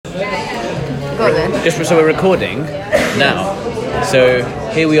Go on then. Just so we're recording now. So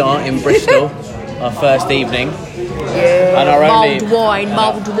here we are in Bristol, our first evening. Yeah. And our mulled only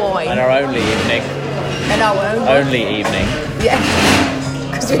wine. And our only evening. And our Only evening. Yeah.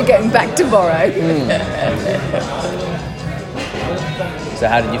 Because we're going back tomorrow. So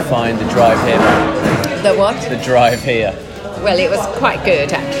how did you find the drive here? The what? The drive here. Well, it was quite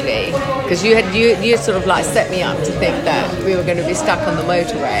good actually, because you sort of like set me up to think that we were going to be stuck on the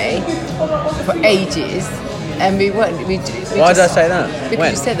motorway for ages, and we weren't. Why did I say that? Because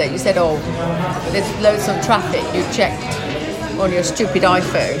When? you said that. You said, "Oh, there's loads of traffic." You checked on your stupid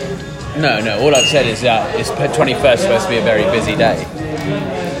iPhone. No. All I've said is that it's 21st supposed to be a very busy day.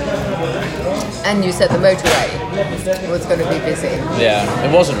 And you said the motorway was going to be busy. Yeah,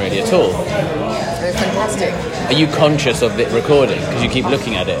 it wasn't really at all. It was fantastic. Are you conscious of the recording because you keep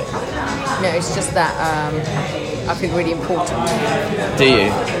looking at it? No, it's just that I feel really important. Do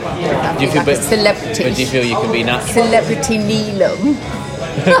you? I Do you feel feel like a celebrity. But do you feel you can be natural? Celebrity Neelam.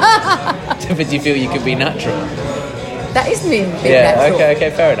 But do you feel you can be natural? That is me being Yeah. natural.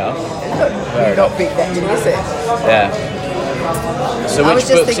 Okay. Fair enough. Fair Not being natural, is it? Yeah. So I was which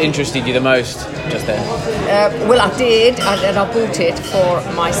just books thinking- interested you the most just then? Well, I did, and I bought it for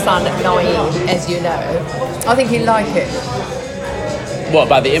my son Naeem, as you know. I think he'll like it. What,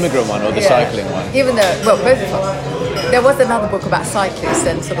 about the immigrant one or the Yeah. cycling one? Even though, well, both of them. There was another book about cyclists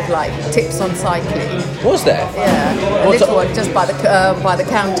and sort of like tips on cycling. Was there? Yeah, a What's little that? one just by the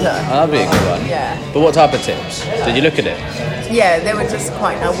counter. Oh, that'd be a good one. Yeah. But what type of tips? Did you look at it? Yeah, they were just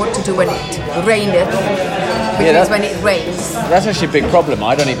quite now what to do when it raineth. Which Yeah, means that- when it rains. That's actually a big problem.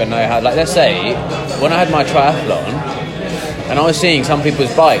 I don't even know how. Like, let's say when I had my triathlon, and I was seeing some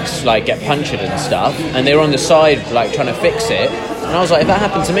people's bikes like get punctured and stuff, and they were on the side like trying to fix it. And I was like, if that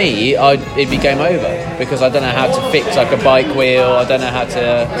happened to me, it'd be game over because I don't know how to fix like a bike wheel. I don't know how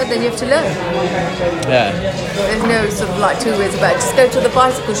to. But then you have to learn. Yeah. There's no sort of like two ways about it. Just go to the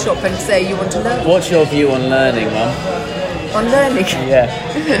bicycle shop and say you want to learn. What's your view on learning, Mum? On learning. Yeah.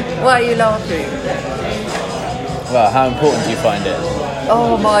 Why are you laughing? Well, how important do you find it?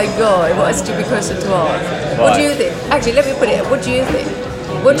 Oh my god, what a stupid question to ask. Why? What do you think? Actually, let me put it. What do you think?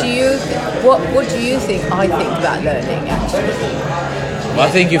 What do you think I think about learning? Actually, Well, I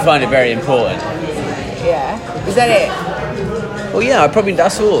think you find it very important. yeah. Is that it? Well, yeah,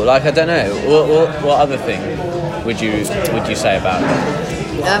 that's all. Like, I don't know. What other thing would you say about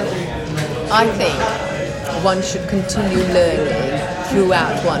it? I think one should continue learning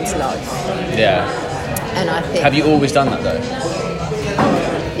throughout one's life, Yeah. and I think. Have you always done that though?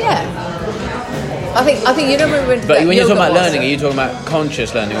 Yeah. I think you know when we went to But that when you're talking yoga about master- learning, are you talking about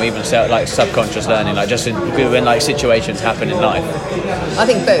conscious learning or even like subconscious learning, like just when like situations happen in life? I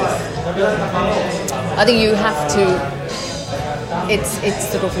think both. I think you have to. It's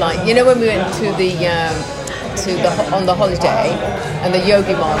sort of like when we went to on the holiday, and the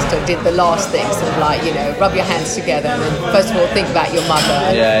yogi master did the last thing, sort of like rub your hands together, and then first of all think about your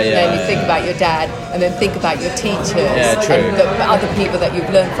mother, Yeah. then you think about your dad, and then think about your teachers, Yeah, true. and the other people that you've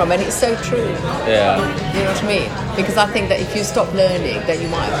learned from, and it's so true. Yeah. You know what I mean? Because I think that if you stop learning, then you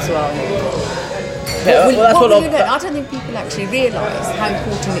might as well. Yeah, well, that's what what will you learn? I don't think people actually realise how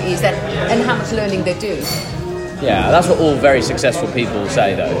important it is and how much learning they do. Yeah, that's what all very successful people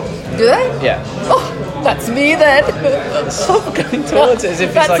say though. Do they? Yeah. Oh, that's me then. Stop going towards it as if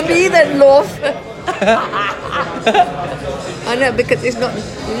it's That's like me then, love. I know, because it's not.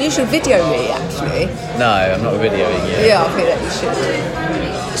 You should video me, actually. No, I'm not videoing you. Yeah, I feel that you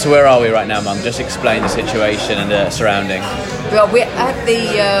should. So where are we right now, Mum? Just explain the situation and the surrounding. Well, we're at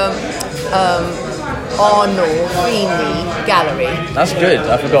the Arnold Feeney Gallery. That's good.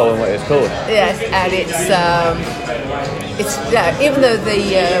 I forgot what it was called. Yes, and it's even though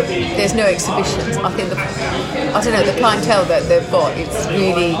there's no exhibitions, I think the clientele that they've got, it's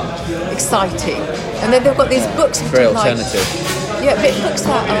really exciting. And then they've got these books which Very are like, alternative. yeah, books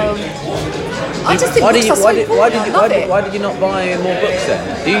that I just think Why books did you are so important. I love it. why did you not buy more books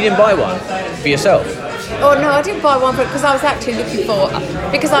then? You didn't buy one for yourself? Oh no, I didn't buy one because I was actually looking for,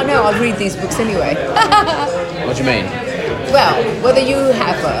 because I know I'll read these books anyway. What do you mean? Well, whether you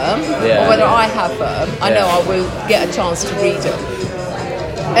have them Yeah. or whether I have them, I know I will get a chance to read them.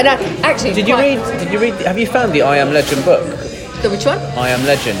 And actually, Did you read? Have you found the I Am Legend book? The which one? I Am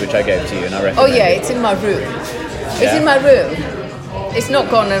Legend, which I gave to you, and I recommend. Oh yeah, it's in my room. It's Yeah. in my room. It's not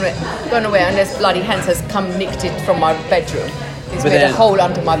gone away unless bloody Hans has come nicked it from my bedroom. He's But made a then- hole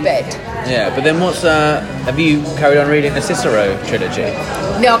under my bed. Yeah, but then what's? Have you carried on reading the Cicero trilogy?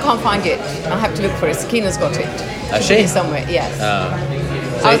 No, I can't find it. I have to look for it. Sakina's got it. Has She's she? got it somewhere. Yes.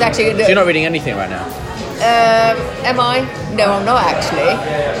 So I was actually. So you're not reading anything right now. Am I? No, I'm not actually.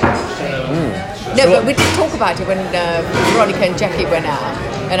 No, but we did talk about it when Veronica and Jackie went out,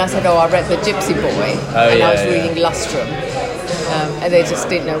 and I said, I read The Gypsy Boy, and I was reading Lustrum, and they just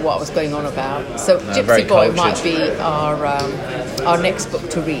didn't know what I was going on about. So Gypsy Boy might be our next book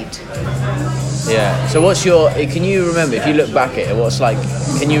to read. Yeah. So can you remember, if you look back at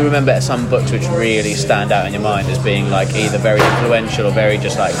it, can you remember some books which really stand out in your mind as being like either very influential or very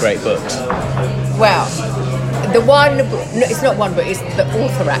just like great books? Well, the one, no, it's not one book, it's the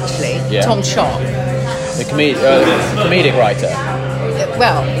author actually, Tom Sharp. The comedic writer.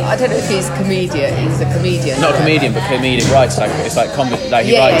 Well, I don't know if he's a comedian. Not a comedian, but comedic writer. It's like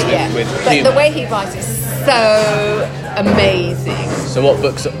he writes with but humour. the way he writes is so amazing. So what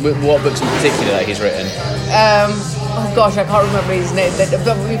books in particular that he's written? Oh gosh, I can't remember his name,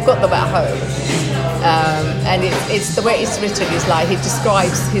 but we've got them at home. And it's the way it's written is like he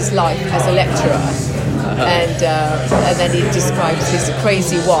describes his life as a lecturer. And then he describes his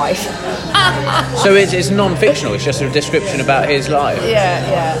crazy wife. So it's non-fictional. It's just a description about his life. Yeah.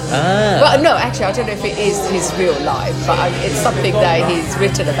 Well, no, actually, I don't know if it is his real life, but it's something that he's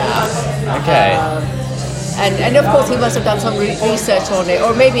written about. Okay. And of course, he must have done some research on it,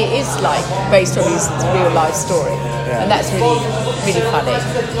 or maybe it is like based on his real life story, and that's really funny.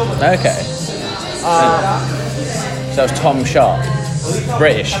 Okay. So it's Tom Sharp.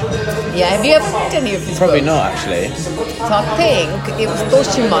 British. Yeah, have you ever read any of his Probably books? not, actually. So I think it was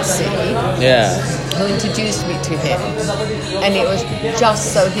Toshimasi who introduced me to him, and it was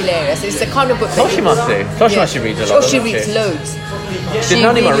just so hilarious. It's the kind of book Toshimasi reads a lot. She reads loads. Did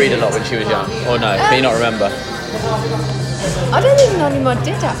Nanima read a lot when she was young? Or no? Can you not remember? I don't think Nanima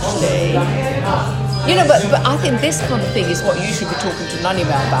did, actually. You know, but I think this kind of thing is what you should be talking to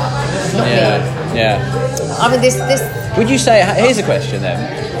Nanima about, not me. Yeah. I mean, this. Would you say? Here's a question then.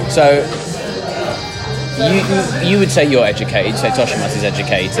 So, you would say you're educated. So Toshimasa is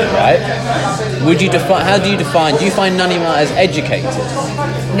educated, right? Would you define? How do you define? Do you find Nanima as educated?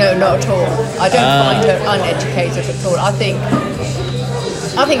 No, not at all. I don't find her uneducated at all. I think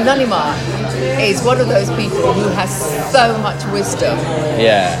Nanima is one of those people who has so much wisdom.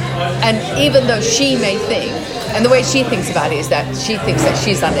 Yeah. And even though she may think, and the way she thinks about it is that she thinks that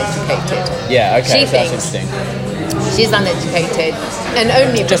she's uneducated. Yeah, okay, She that's thinks interesting. she's uneducated, and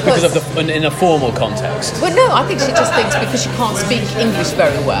only Just because of in a formal context. Well, no, I think she just thinks because she can't speak English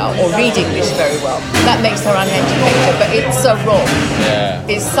very well or read English very well, that makes her uneducated. But it's so wrong. Yeah.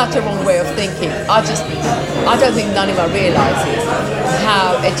 It's such a wrong way of thinking. I don't think Nanima realises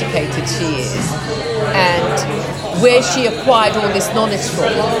how educated she is, and where she acquired all this knowledge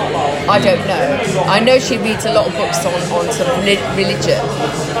from, I don't know. I know she reads a lot of books on sort of religion.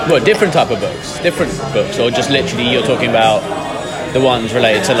 Well, different type of books? Different books, or just literally you're talking about the ones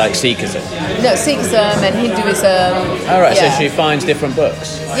related to like Sikhism? No, Sikhism and Hinduism. Alright, so she finds different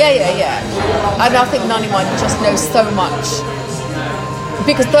books. Yeah. And I think Nanima just knows so much.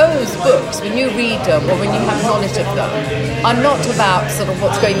 Because those books, when you read them or when you have knowledge of them, are not about sort of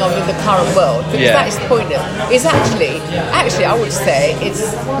what's going on in the current world, because that is pointless. It's actually, I would say, it's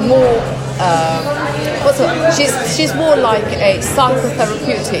more. She's more like a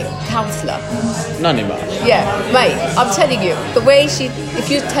psychotherapeutic counsellor. Nanima. Yeah, mate. I'm telling you, the way if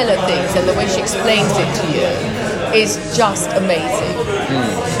you tell her things and the way she explains it to you, is just amazing.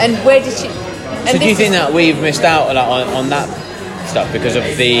 And where did she? So do you think that we've missed out on that stuff because of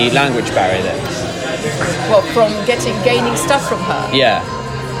the language barrier then? Well, from gaining stuff from her? Yeah.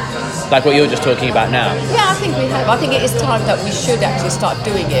 Like what you're just talking about now? Yeah, I think we have. I think it is time that we should actually start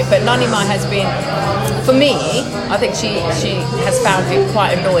doing it. But Nanima has been, for me, I think she has found it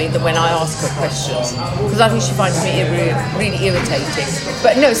quite annoying that when I ask her questions. Because I think she finds me really irritating.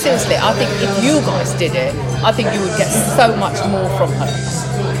 But no, seriously, I think if you guys did it, I think you would get so much more from her.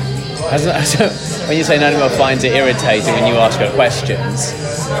 When you say Nanima finds it irritating when you ask her questions,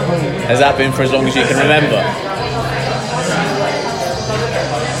 has that been for as long as you can remember?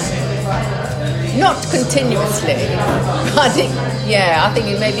 Not continuously. I think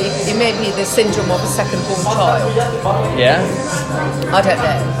it may be the syndrome of a second-born child. Yeah? I don't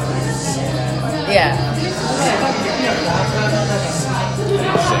know. Yeah.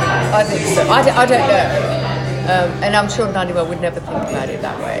 I think so. I don't know. And I'm sure Nanima would never think about it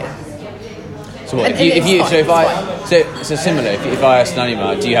that way. So what? So similar. If I asked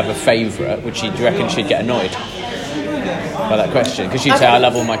Nanima, do you have a favourite? Do you reckon she'd get annoyed by that question? Because she'd say, I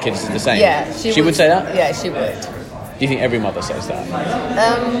love all my kids the same. Yeah, she would say that? Yeah, she would. Do you think every mother says that?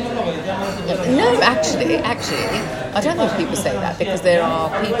 No, actually, I don't think people say that, because there are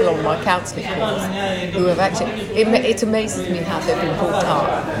people on my counselling course who have actually. It amazes me how they've been brought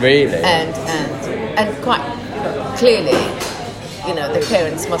up. Really? And quite clearly, the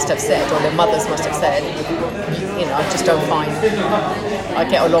parents must have said, or their mothers must have said, I just don't find I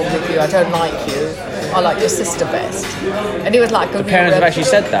get along with you. I don't like you. I like your sister best. And it was like the parents have actually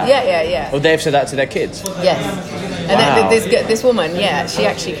said that. Yeah. Or they've said that to their kids. Yes. And Wow. then this woman, she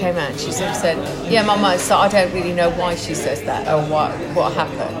actually came out and she sort of said, Mama, so I don't really know why she says that or what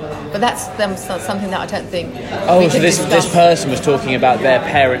happened. But that's something that I don't think. Oh, so this person was talking about their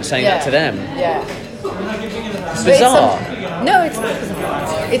parents saying that to them. Yeah. It's bizarre. No, it's not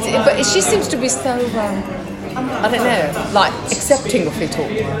bizarre. But she seems to be so, I don't know, like accepting of it all.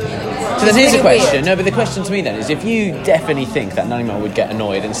 So then here's a question. Weird. No, but the question to me then is, if you definitely think that Nanima would get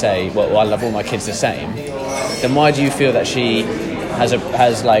annoyed and say, well, I love all my kids the same, then why do you feel that she has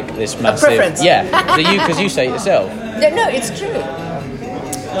like this massive... A preference? Yeah, because you say it yourself. No, it's true.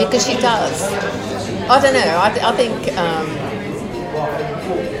 Because she does. I don't know. I think...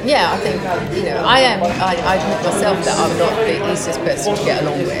 I think, I admit myself that I'm not the easiest person to get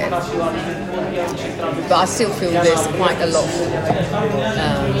along with. But I still feel there's quite a lot.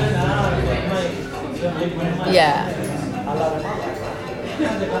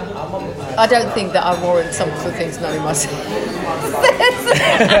 I don't think that I warrant some of the things none of myself says.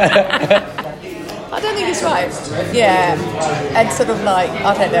 I don't think it's right. Yeah. And sort of like,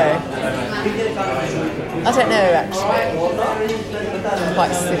 I don't know actually.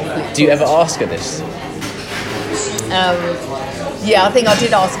 Quite simply. Do you ever ask her this? I think I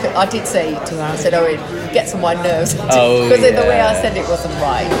did ask her, I did say to her, I said, it gets on my nerves. Oh, because the way I said it wasn't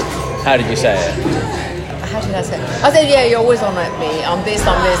right. How did you say it? How did I say it? I said, you're always on at me. I'm this.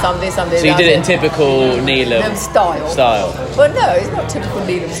 So you did it in typical Neelam style. Well, no, it's not typical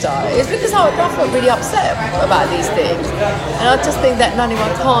Neelam style. It's because I felt really upset about these things. And I just think that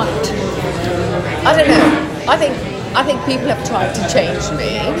anyone can't. I don't know. I think people have tried to change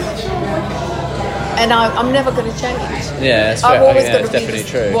me. And I'm never going to change. Yeah, that's I'm always going to definitely be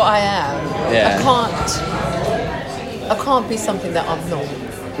true. what I am. Yeah. I can't be something that I'm not.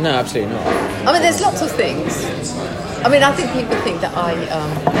 No, absolutely not. I mean, there's lots of things. I mean, I think people think that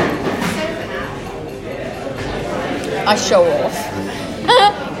I show off.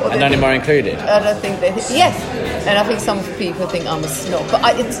 And Nanima included. I don't think they think, yes. And I think some people think I'm a snob. But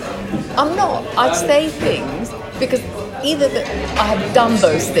I'm not. I say things because either that I have done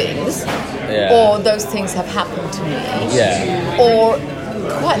those things or those things have happened to me. Yeah. Or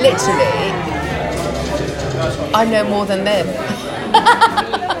quite literally, I know more than them.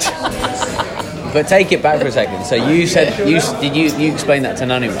 But take it back for a second. So you said you explained that to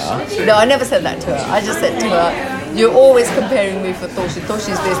Nanima? No, I never said that to her. I just said to her, you're always comparing me for Toshi.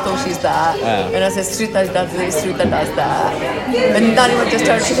 Toshi's this, Toshi's that. Yeah. And I said, Srita does this, Srita does that. And Nanima just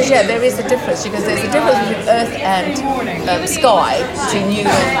told her, she goes, there is a difference. She goes, there's a difference between earth and sky, between you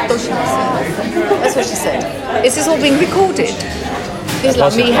and Toshi. That's what she said. Is this all being recorded? It's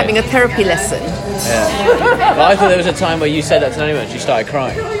like me having a therapy lesson. Yeah. Well, I thought there was a time where you said that to Nanima and she started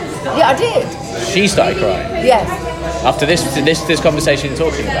crying. Yeah, I did. She started crying? Yes. After this conversation you're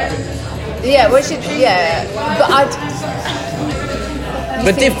talking about? Yeah, well,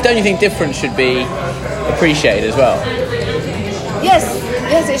 but don't you think difference should be appreciated as well? Yes,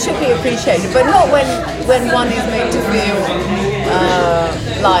 it should be appreciated, but not when one is made to feel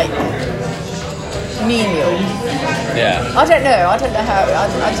like menial. Yeah. I don't know how.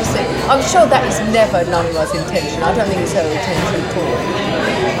 I just think I'm sure that is never Nanima's intention. I don't think it's her intention at all.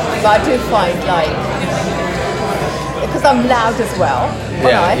 But I do find because I'm loud as well.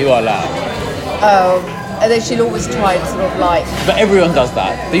 Yeah, you are loud. And then she'll always try and sort of like... But everyone does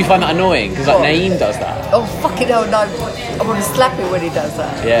that. Do you find that annoying? Because Naeem does that. Oh, fucking hell, no. I want to slap him when he does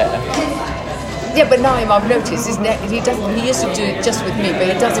that. Yeah. Yeah, but Naeem, I've noticed, he used to do it just with me, but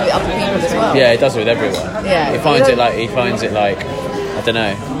he does it with other people as well. Yeah, he does it with everyone. Yeah. He finds it like, I don't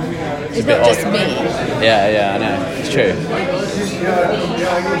know. It's not just me. Yeah, I know. It's true.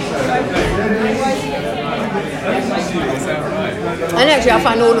 And actually, I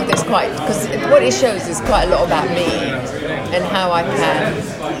find all of this because what it shows is quite a lot about me and how I can,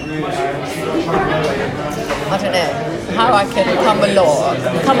 I don't know, how I can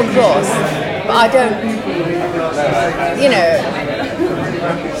come across, but I don't,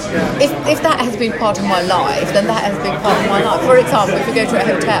 if that has been part of my life, then that has been part of my life. For example, if you go to a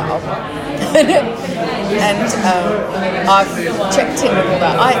hotel and I've checked in and all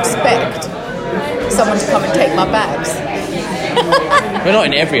that, I expect someone to come and take my bags. We're not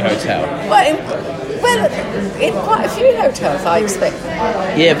in every hotel. Well, Well, in quite a few hotels, I expect.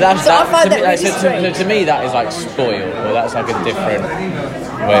 Yeah, but that's So I find to, me, that really strange. to me that is like spoiled, or that's like a different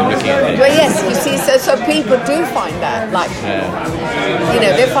way of looking at it. Well, yes, you see, so people do find that, like, Yeah. you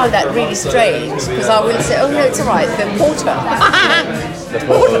know, they find that really strange, because I will say, oh no, it's all right, the porter. The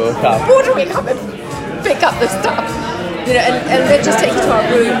porter will come. Porter will come and pick up the stuff. You know, and they just take it to our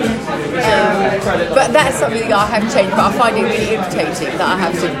room. But that's something I have changed, but I find it really irritating that I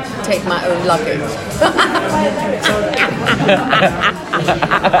have to take my own luggage.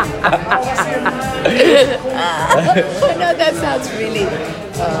 No, that sounds really...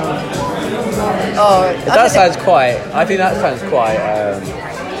 That sounds quite. I think that sounds quite.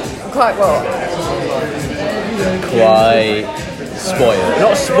 Quite what? Quite spoiled.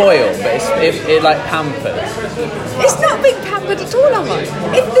 Not spoiled, but it like pampered. It's not being pampered at all, am I?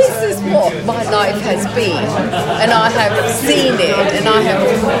 If this is what my life has been, and I have seen it,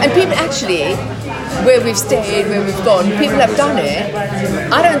 and people actually, where we've stayed, where we've gone, people have done it.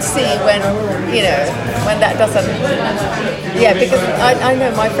 I don't see when that doesn't. Yeah, because I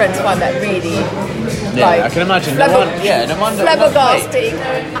know my friends find that really. Yeah, like, I can imagine. No wonder. Flabbergasting.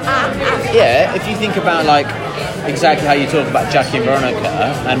 Yeah, if you think about like exactly how you talk about Jackie and Veronica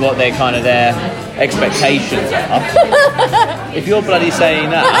and what their kind of their expectations are, if you're bloody saying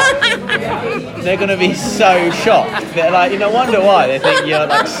that, they're going to be so shocked. They're like, no wonder why they think you're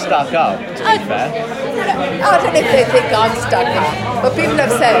like stuck up. To be fair, I don't know if they think I'm stuck up, but people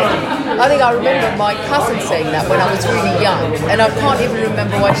have said. I think I remember my cousin saying that when I was really young, and I can't even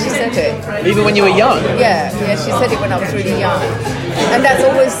remember why she said it. even when you were young. Yeah, she said it when I was really young, and that's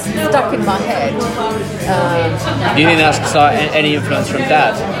always stuck in my head. Do you think that's like any influence from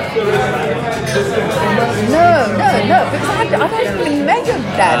Dad? No, because I don't even met your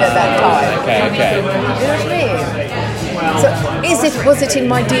dad at that time. Okay. You know what I mean? So, was it in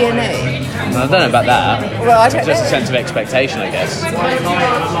my DNA? I don't know about that. Well, I don't Just a know. sense of expectation, I guess. No,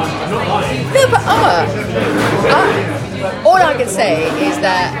 but all I can say is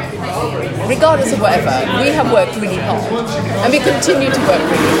that regardless of whatever, we have worked really hard, and we continue to work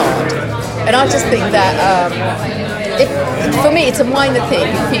really hard. And I just think that for me, it's a minor thing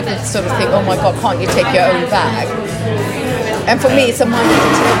if people sort of think, oh my God, can't you take your own bag? And for me, it's a minor thing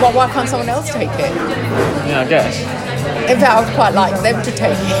to think, well, why can't someone else take it? Yeah, I guess. In fact, I would quite like them to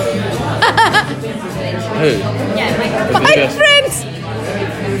take it. Who? My friends!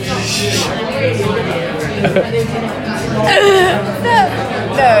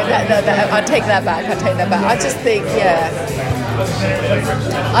 No, I take that back. I just think,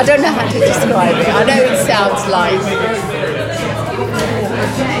 I don't know how to describe it. I know it sounds like,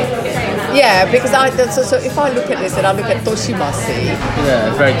 because so if I look at this and I look at Toshimasi, Yeah,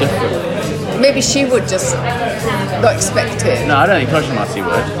 it's very different. maybe she would just not expect it. No, I don't think Toshimasi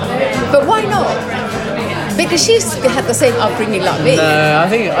would. But why not? Because she's had the same upbringing like me. No, I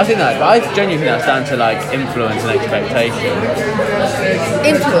genuinely think that's down to like influence and expectation.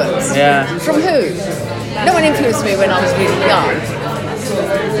 Influence? Yeah. From who? No one influenced me when I was really young.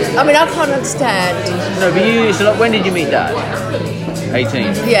 I mean, I can't understand. No, but so like, when did you meet Dad?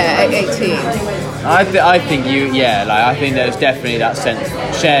 18. Yeah, at 18. I think I think there's definitely that sense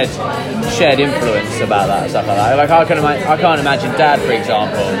shared influence about that stuff like that. Like I can't imagine Dad, for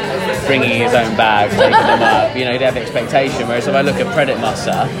example, bringing his own bag, taking them up. You know, he'd have expectation. Whereas if I look at Predit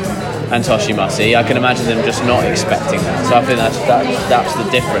Musa and Toshimasi, I can imagine them just not expecting that. So I think that's the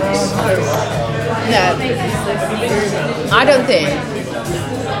difference. No, I don't think.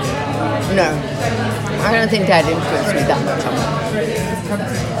 No, I don't think Dad influenced me that much.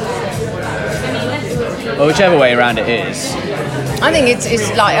 Well, whichever way around it is. I think it's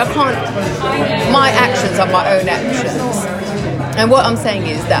like I can't. My actions are my own actions, and what I'm saying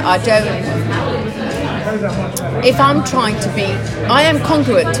is that I don't. If I'm trying to be, I am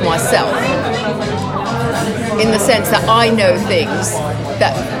congruent to myself in the sense that I know things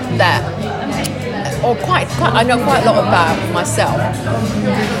that or quite I know quite a lot about myself,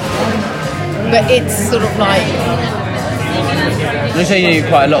 but it's sort of like. When you say you know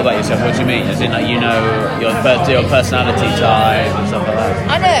quite a lot about yourself, what do you mean? As in, like, you know your personality type and stuff like that?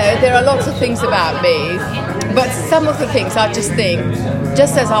 I know there are lots of things about me, but some of the things I just think,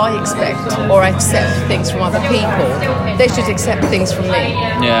 just as I expect or accept things from other people, they should accept things from me.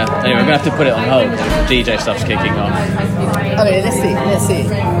 Yeah. Anyway, we're going to have to put it on hold. DJ stuff's kicking on. I mean, let's see.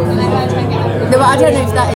 No, but I don't know if that